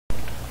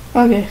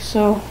Okay,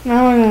 so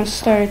now we're gonna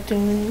start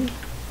doing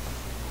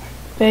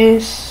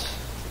base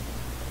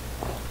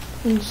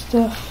and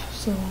stuff.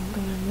 So I'm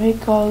gonna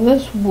make all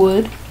this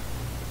wood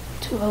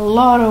to a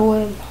lot of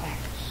wooden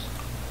planks.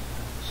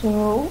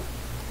 So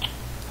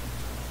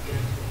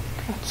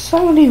got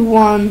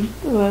 71,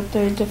 but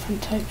there are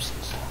different types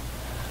and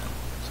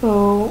stuff.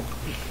 So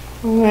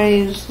I'm gonna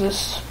use this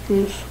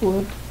spruce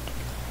wood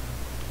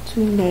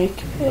to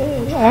make.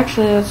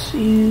 Actually, let's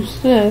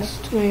use this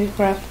to make a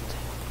crafting table.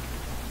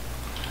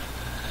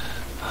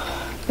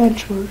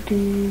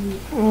 Benchmarking.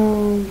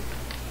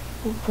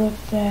 We'll put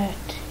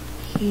that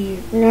here.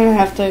 We're gonna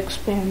have to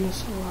expand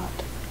this a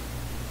lot.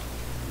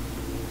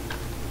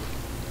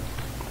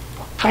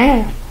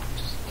 Bam!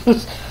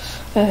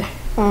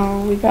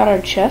 We got our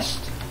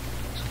chest.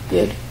 It's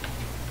good.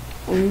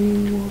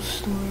 And we'll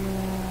store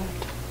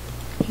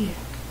that here.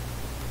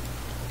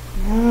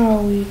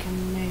 Now we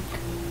can make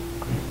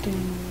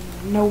crafting.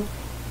 Nope.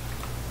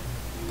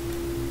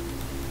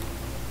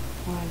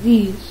 One of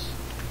these.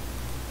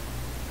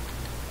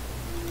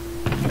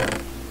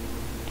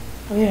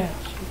 Oh yeah,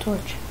 some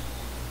torches.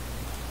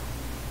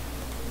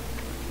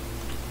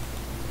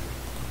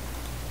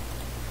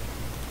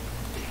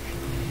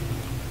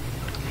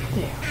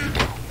 There we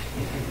go.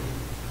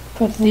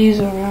 Put these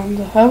around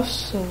the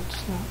house so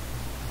it's not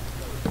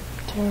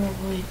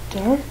terribly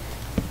dark.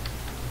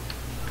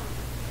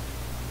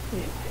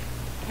 Wait,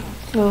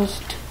 those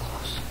too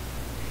close.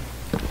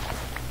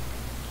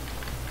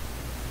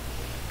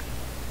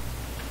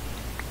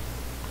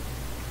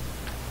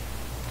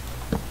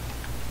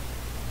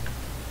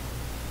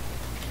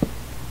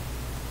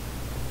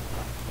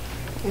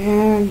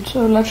 And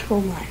so let's go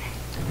mining.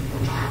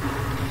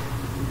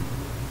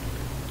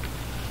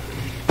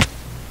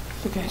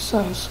 I think I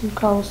saw some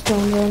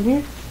cobblestone down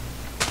here.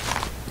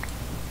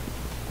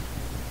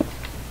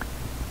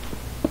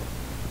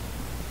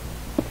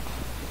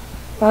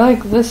 I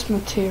like this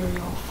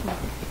material for the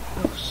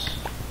house.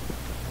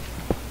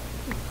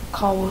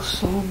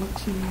 Cobblestone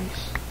looks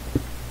nice.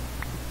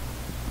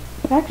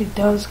 It actually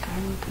does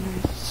kind of look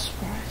nice. It's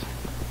surprising.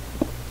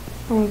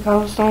 Only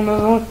cobblestone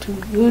doesn't look too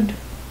good.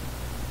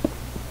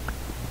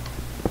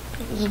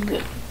 It's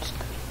good. It's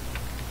good.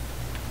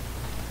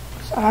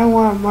 So I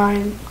want to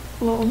mine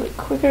a little bit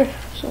quicker,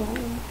 so I'll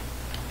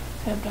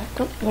head back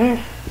up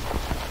there.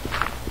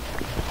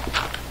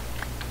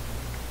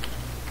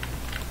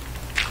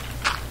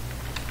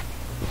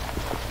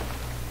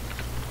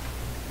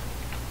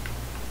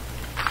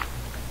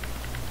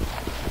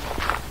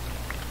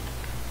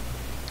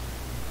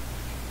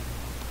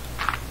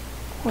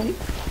 Wait.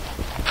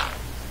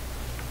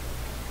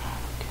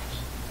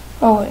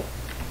 Oh wait.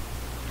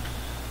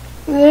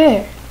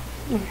 There.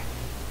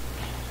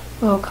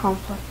 Little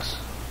complex.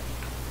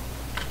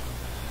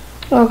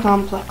 Low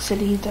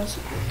complexity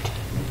doesn't hurt.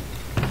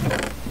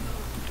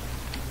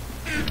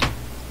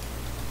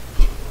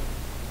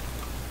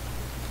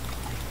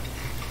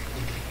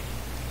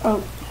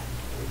 Oh.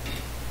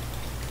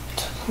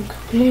 I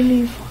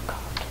completely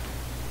forgot.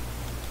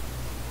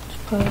 Let's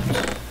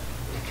put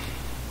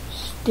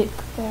stick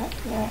that.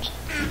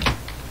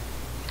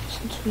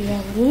 Since we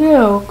have a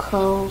little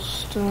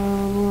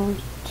cobblestone, we'll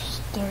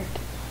start.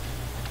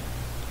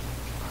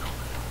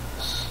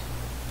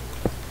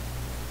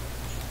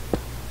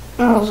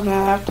 I was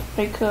gonna have to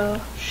make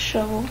a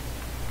shovel.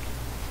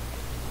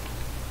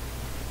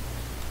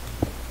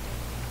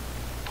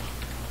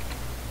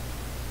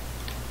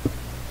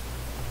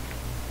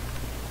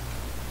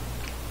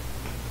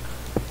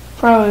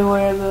 Probably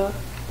where the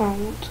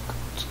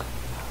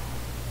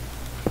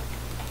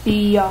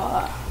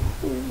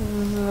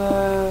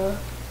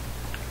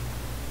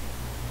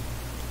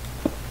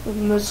the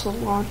missile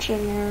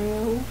launching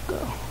area will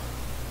go.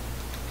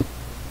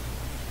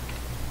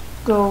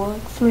 Go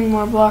like 3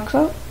 more blocks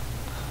up.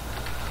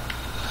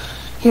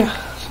 Yeah,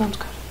 sounds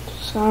good.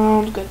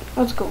 Sounds good.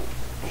 Let's go.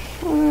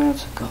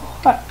 Let's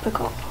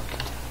go.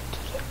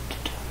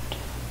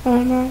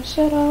 And I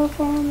set off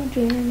on a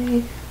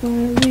journey, a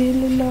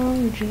really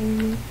long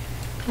journey.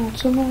 Not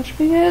so much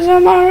because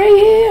I'm already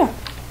here.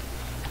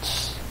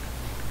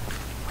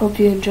 Hope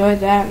you enjoyed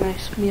that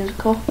nice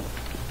musical.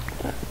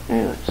 But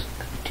anyways,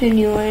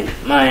 continuing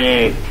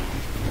mining.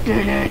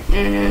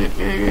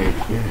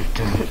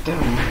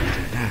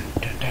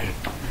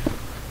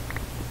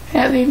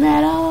 Heavy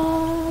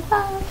metal.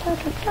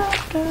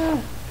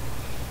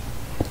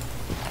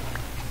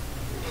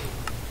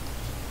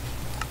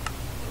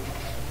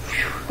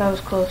 That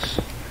was close.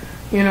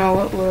 You know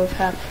what would have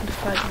happened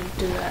if I didn't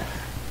do that?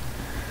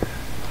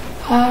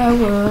 I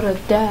would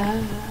have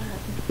died.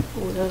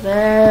 Would have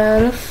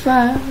had a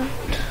fight.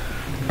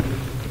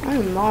 I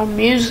have more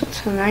music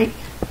tonight.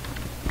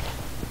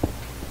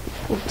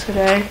 Well,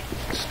 today.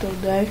 Still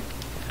day.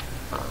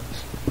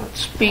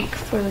 Let's speak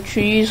for the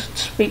trees.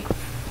 Let's speak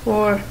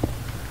for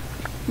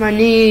my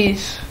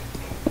knees.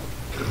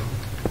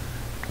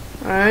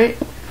 Alright?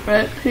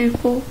 Right,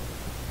 people?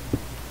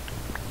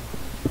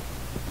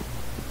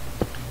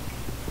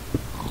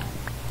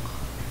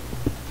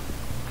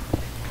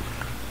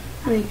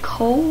 Any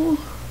coal?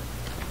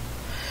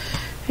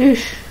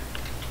 Ish.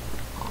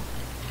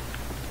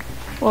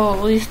 Well,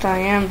 at least I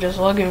am just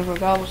looking for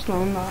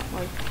cobblestone, not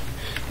like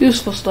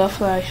useful stuff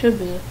that I should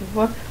be looking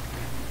for.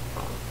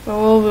 But I'm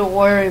a little bit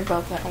worried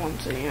about that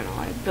once,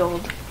 I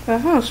build a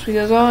house,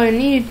 because all I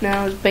need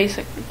now is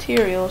basic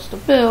materials to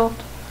build,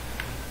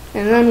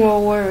 and then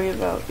we'll worry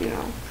about,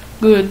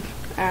 good,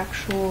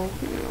 actual,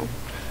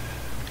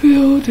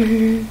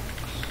 building.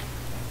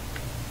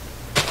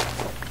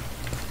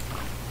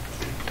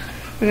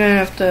 We're gonna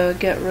have to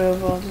get rid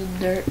of all the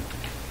dirt,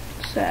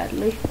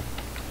 sadly.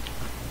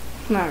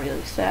 Not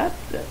really sad,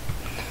 but...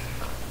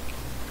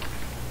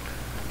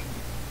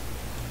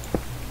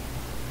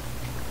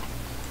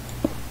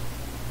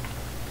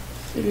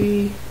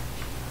 Three,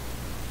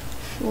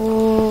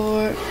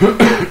 4,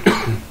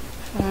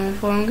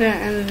 5. Well, I'm gonna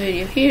end the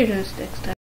video here just next time.